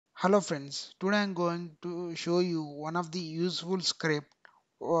Hello friends, today I'm going to show you one of the useful script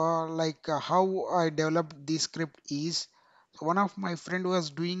how I developed this script is one of my friend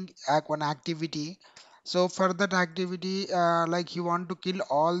was doing one activity. So for that activity like he want to kill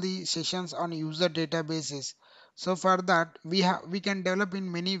all the sessions on user databases. So for that we can develop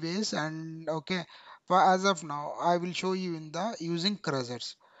in many ways, and okay, for as of now I will show you in the using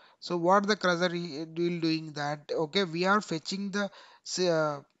cursors. So what the cursor will doing that, okay, we are fetching the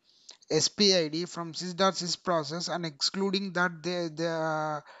SPID from sys.sys process and excluding that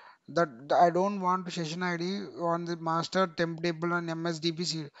I don't want session ID on the master temp table and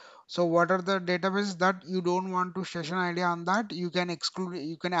MSDB. So what are the databases that you don't want to session ID on, that you can exclude,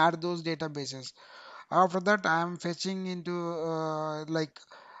 you can add those databases. After that I am fetching into I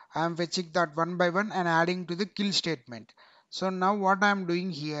am fetching that one by one and adding to the kill statement. So now what I am doing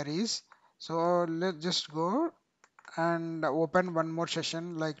here is, so let's just go and open one more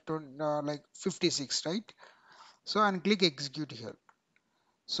session like 56, right? So and click execute here.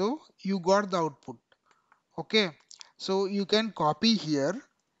 So you got the output. Okay, so you can copy here.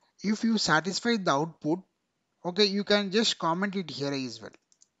 If you satisfy the output, okay, you can just comment it here as well.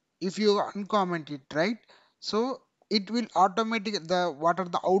 If you uncomment it, right, so it will automatic the what are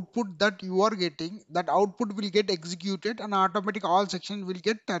the output that you are getting, that output will get executed and automatic all section will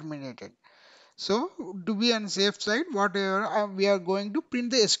get terminated. So to be on safe side, whatever we are going to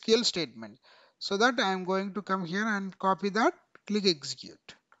print the SQL statement. So that I am going to come here and copy that, click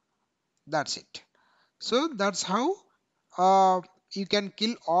execute. That's it. So that's how you can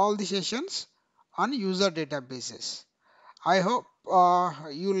kill all the sessions on user databases. I hope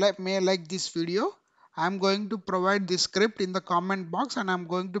you may like this video. I'm going to provide this script in the comment box and I'm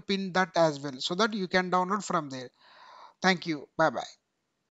going to pin that as well so that you can download from there. Thank you. Bye bye.